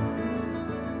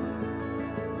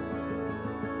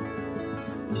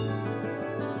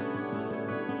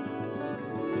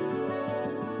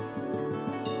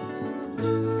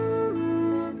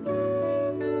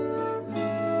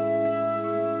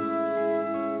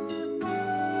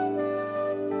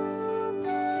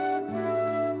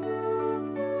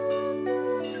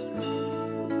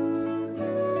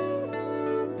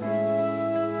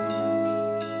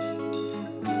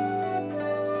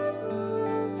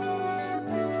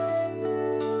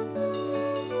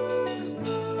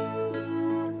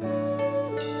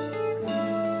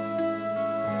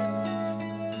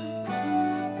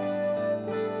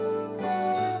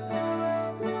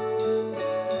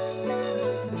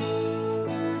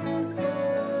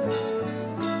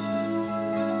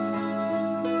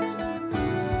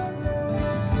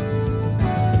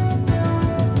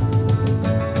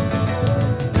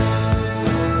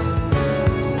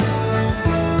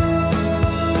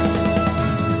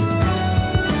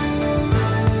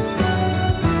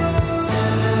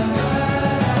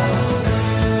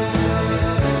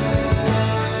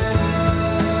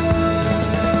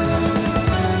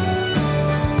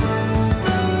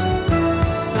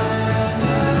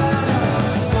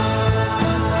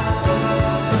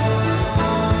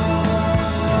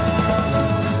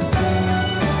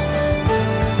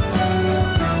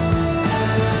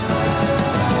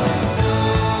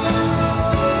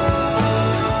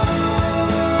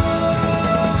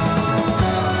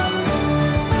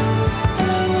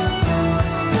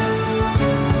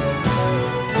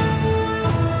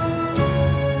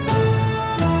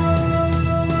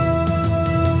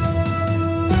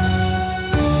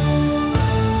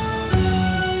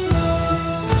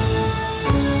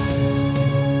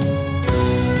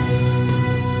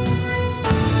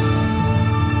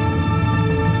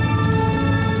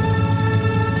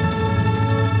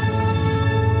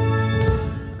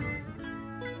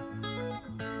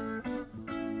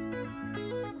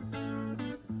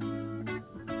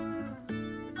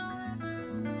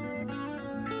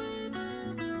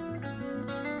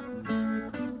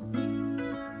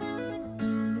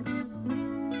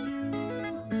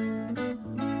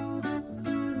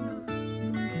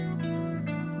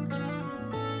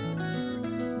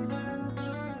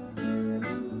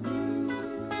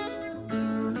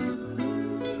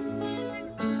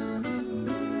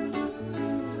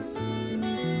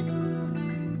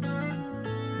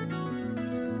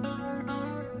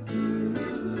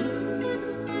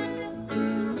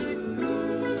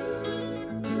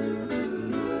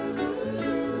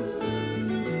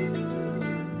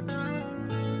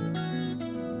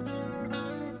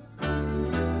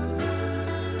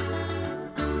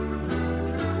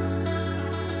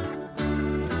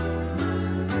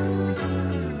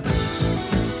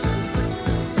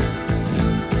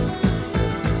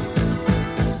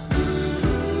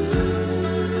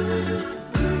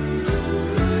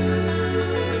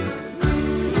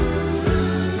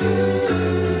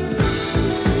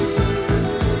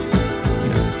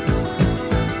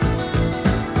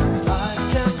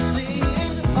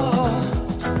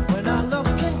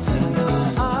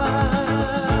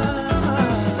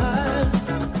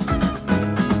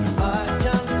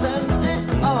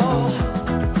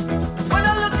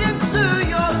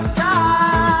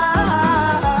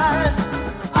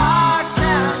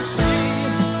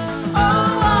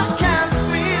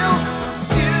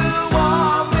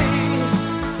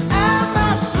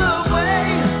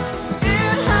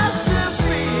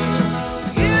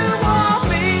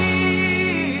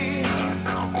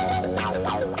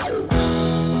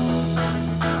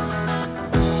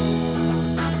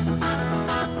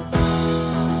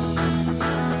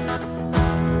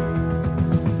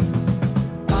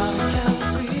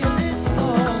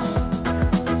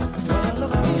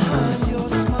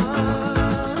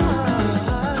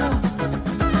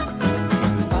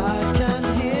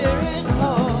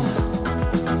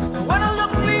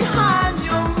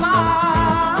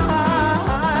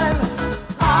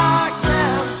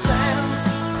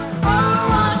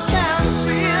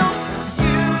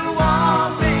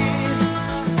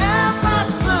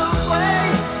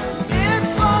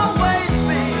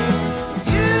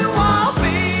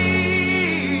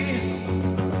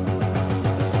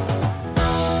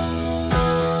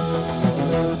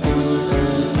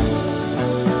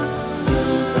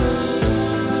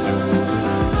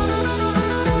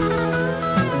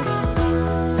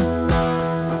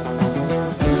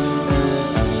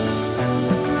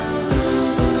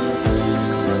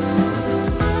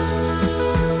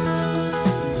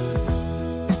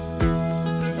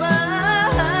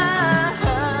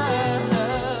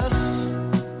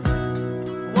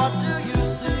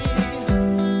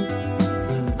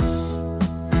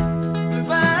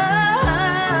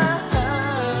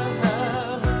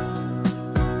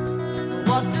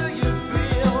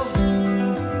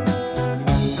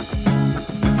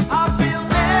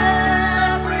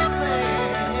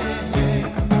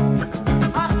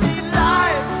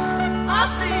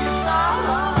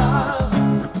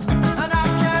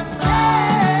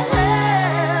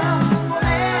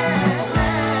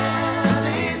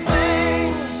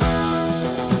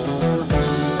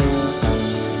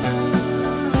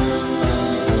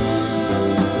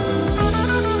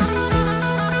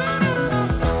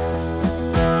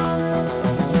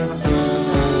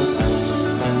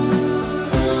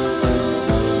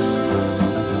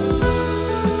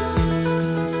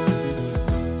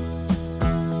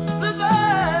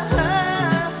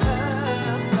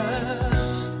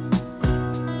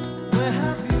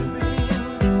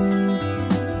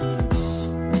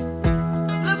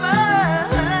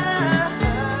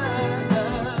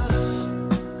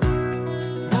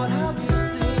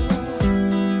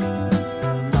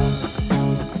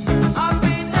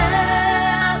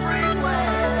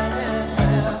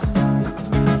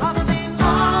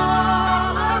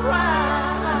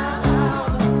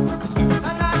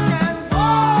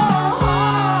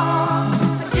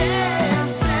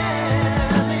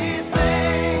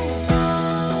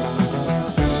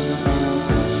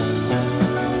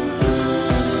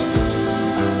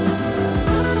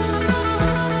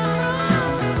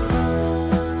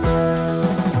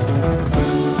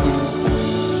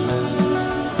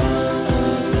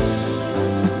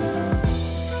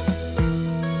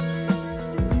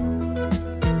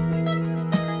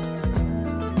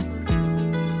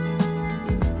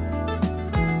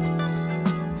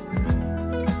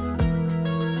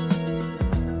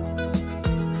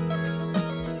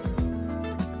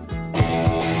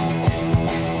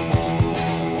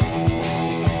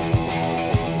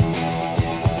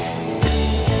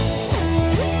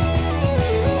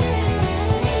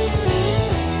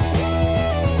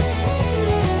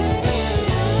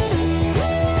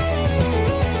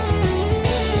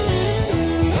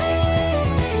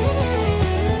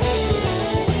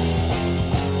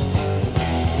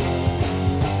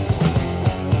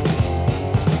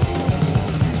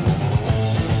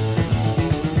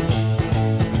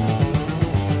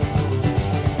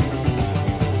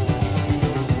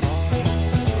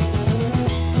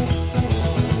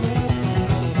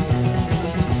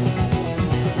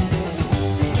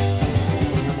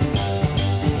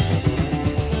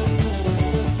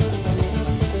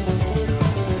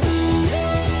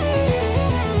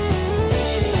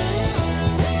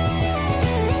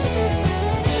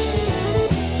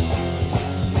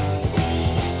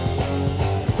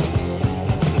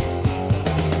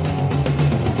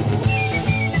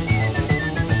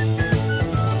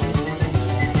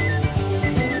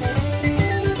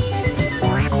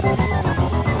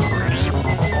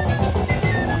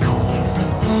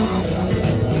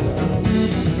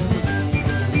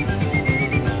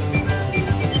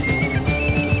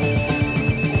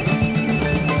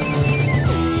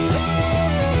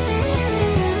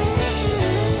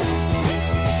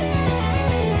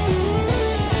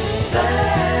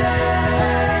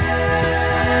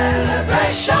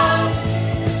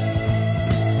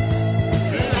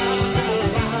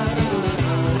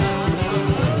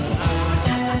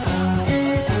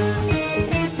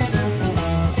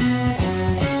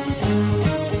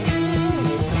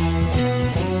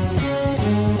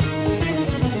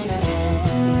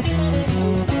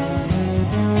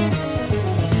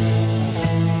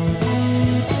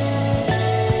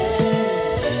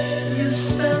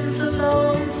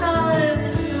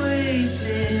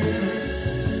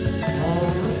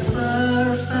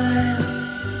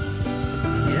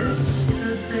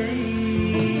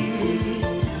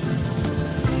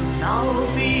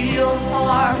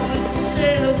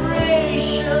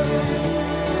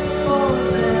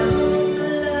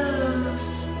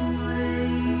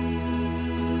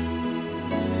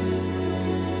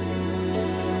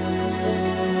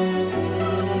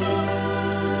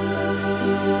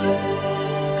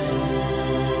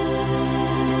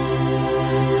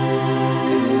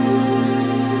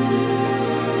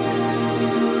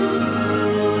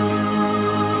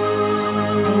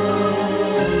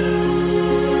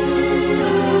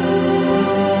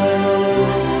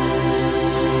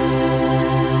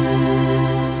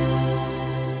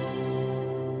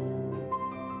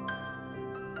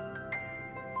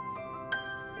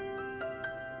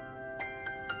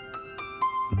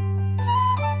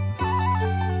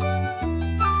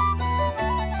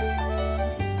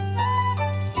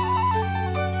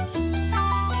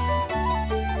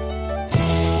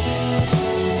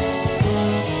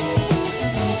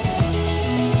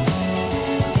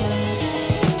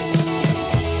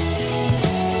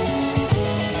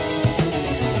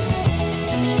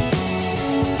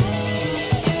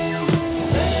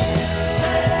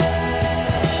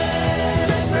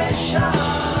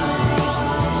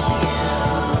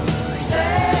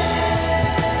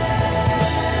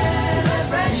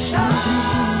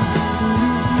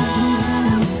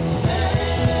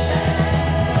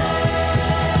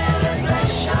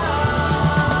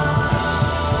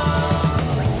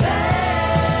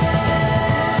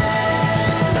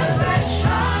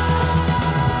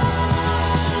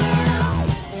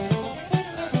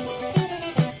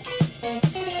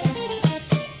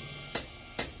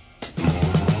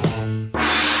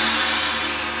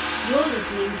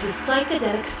 listening to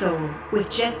Psychedelic Soul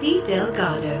with Jesse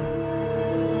Delgado.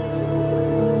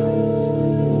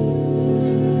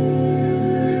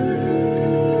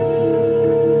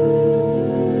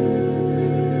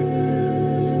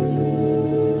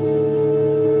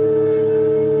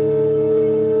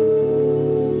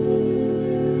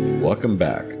 Welcome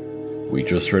back. We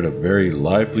just heard a very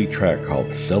lively track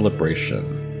called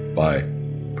Celebration by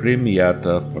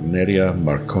Premiata Forneria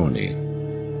Marconi.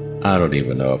 I don't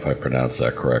even know if I pronounced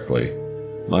that correctly.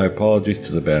 My apologies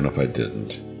to the band if I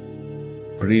didn't.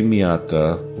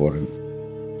 Premiata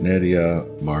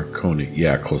Forneria Marconi.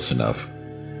 Yeah, close enough.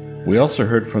 We also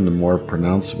heard from the more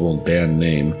pronounceable band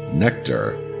name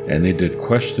Nectar, and they did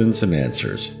Questions and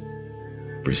Answers.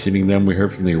 Preceding them, we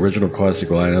heard from the original classic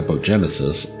lineup of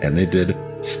Genesis, and they did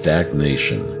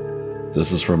Stagnation.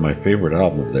 This is from my favorite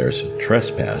album of theirs,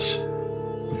 Trespass.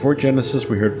 Before Genesis,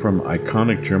 we heard from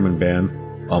iconic German band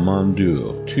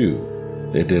Amandu 2.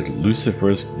 They did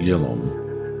Lucifer's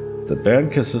Guillaume. The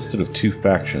band consisted of two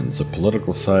factions, a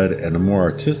political side and a more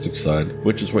artistic side,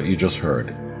 which is what you just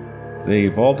heard. They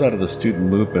evolved out of the student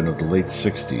movement of the late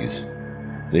 60s.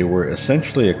 They were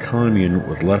essentially a commune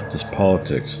with leftist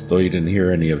politics, though you didn't hear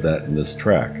any of that in this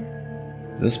track.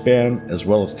 This band, as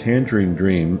well as Tangerine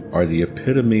Dream, are the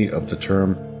epitome of the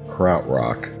term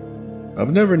krautrock.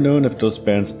 I've never known if those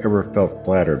bands ever felt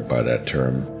flattered by that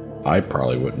term. I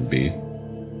probably wouldn't be.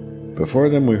 Before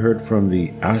them, we heard from the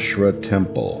Ashra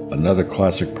Temple, another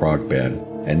classic prog band,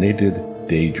 and they did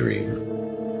Daydream.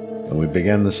 And we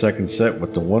began the second set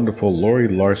with the wonderful Lori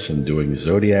Larson doing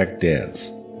Zodiac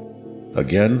Dance.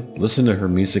 Again, listen to her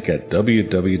music at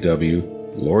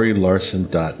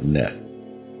www.lorilarson.net.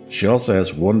 She also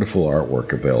has wonderful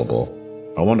artwork available.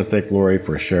 I want to thank Lori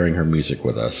for sharing her music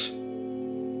with us.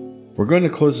 We're going to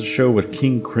close the show with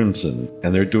King Crimson,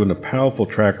 and they're doing a powerful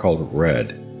track called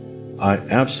Red. I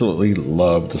absolutely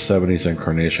love the 70s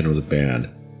incarnation of the band.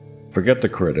 Forget the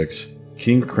critics.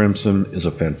 King Crimson is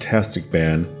a fantastic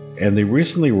band, and they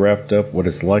recently wrapped up what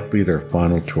is likely their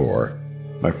final tour.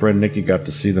 My friend Nikki got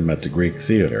to see them at the Greek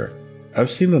Theater. I've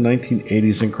seen the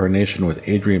 1980s incarnation with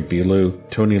Adrian Belew,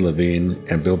 Tony Levine,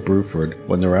 and Bill Bruford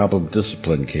when their album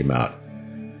Discipline came out.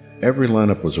 Every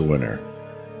lineup was a winner.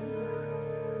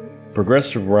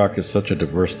 Progressive rock is such a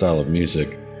diverse style of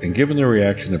music, and given the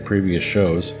reaction to previous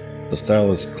shows, the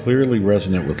style is clearly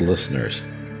resonant with listeners.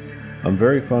 I'm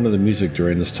very fond of the music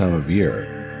during this time of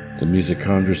year. The music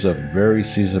conjures up very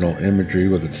seasonal imagery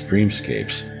with its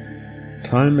dreamscapes.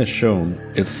 Time has shown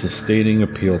its sustaining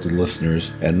appeal to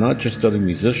listeners and not just other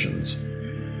musicians.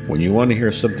 When you want to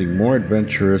hear something more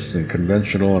adventurous than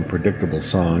conventional and predictable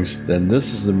songs, then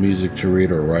this is the music to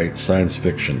read or write science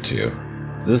fiction to.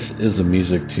 This is the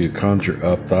music to conjure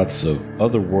up thoughts of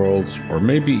other worlds, or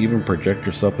maybe even project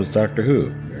yourself as Doctor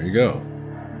Who. There you go.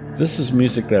 This is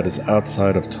music that is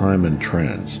outside of time and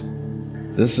trends.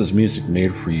 This is music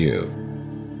made for you.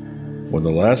 When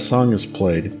the last song is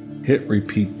played, hit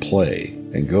repeat play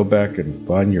and go back and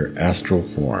find your astral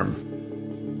form.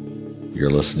 You're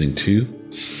listening to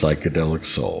Psychedelic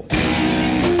Soul.